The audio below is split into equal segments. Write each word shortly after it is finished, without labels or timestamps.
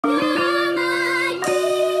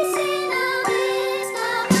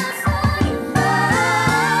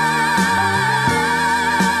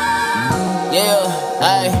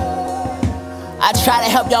I try to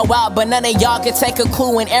help y'all out, but none of y'all can take a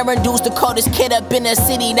clue. And Aaron Dude's the coldest kid up in the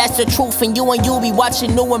city, that's the truth. And you be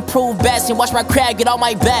watching new improved Battz and watch my crab get on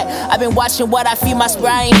my back. I've been watching what I feed my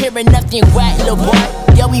square, I ain't hearing nothing whack, little boy.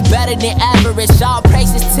 Yo, we better than average, all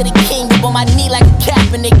praises to the king. Up on my knee like a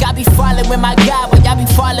Kaepernick. I be falling with my God, while y'all be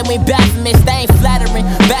falling with Bafflements. They ain't flattering,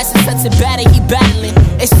 Battz is such a batter, he battling.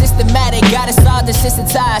 It's systematic, got us all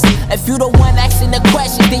desensitized. If you the one asking the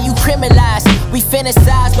questions, then you criminalized. We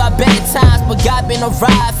fantasized by better times, but God been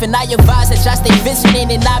arrived. And I advise that y'all stay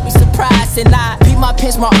vigilant and not be surprised. And I beat my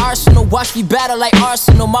pins, my arsenal, watch me battle like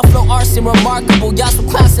Arsenal. My flow arson remarkable, y'all some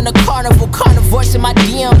clowns in the carnival. Carnivores in my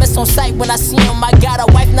DM, it's on sight when I see him. I got a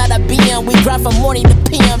wife, not a BM, we grind from morning to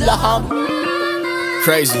PM, la hum.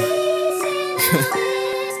 Crazy.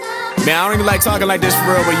 Man, I don't even like talking like this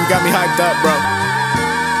for real, but you got me hyped up, bro.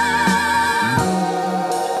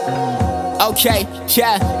 Okay,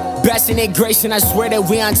 yeah, Battz and it Grayson, I swear that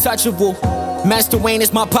we untouchable. Master Wayne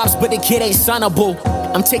is my pops, but the kid ain't sonable.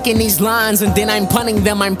 I'm taking these lines and then I'm punting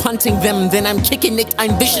them, I'm punting them, then I'm kicking it.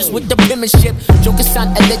 I'm vicious with the penmanship. Jokers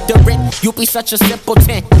sound illiterate, you be such a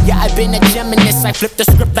simpleton. Yeah, I've been a Geminist, I flip the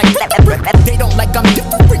script like they don't like I'm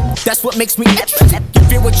different. That's what makes me interested. You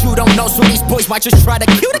fear what you don't know, so these boys might just try to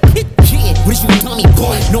kill the kid. Yeah, what is you telling me,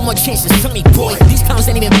 boy? No more chances, tell me, boy. These clowns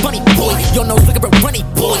ain't even funny, boy. Your nose looking for runny,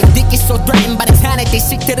 boy. They get so threatened by the talent, they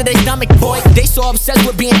sick to their stomach, boy. They so obsessed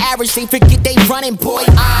with being average, they forget they running, boy.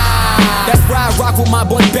 That's why I rock with my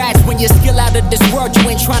boy Battz. When you're still out of this world, you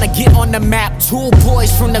ain't trying to get on the map. Two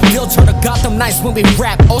boys from the Ville turn to Gotham Knights when we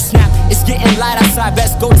rap. Oh snap, it's getting light outside,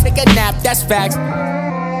 best go take a nap, that's facts.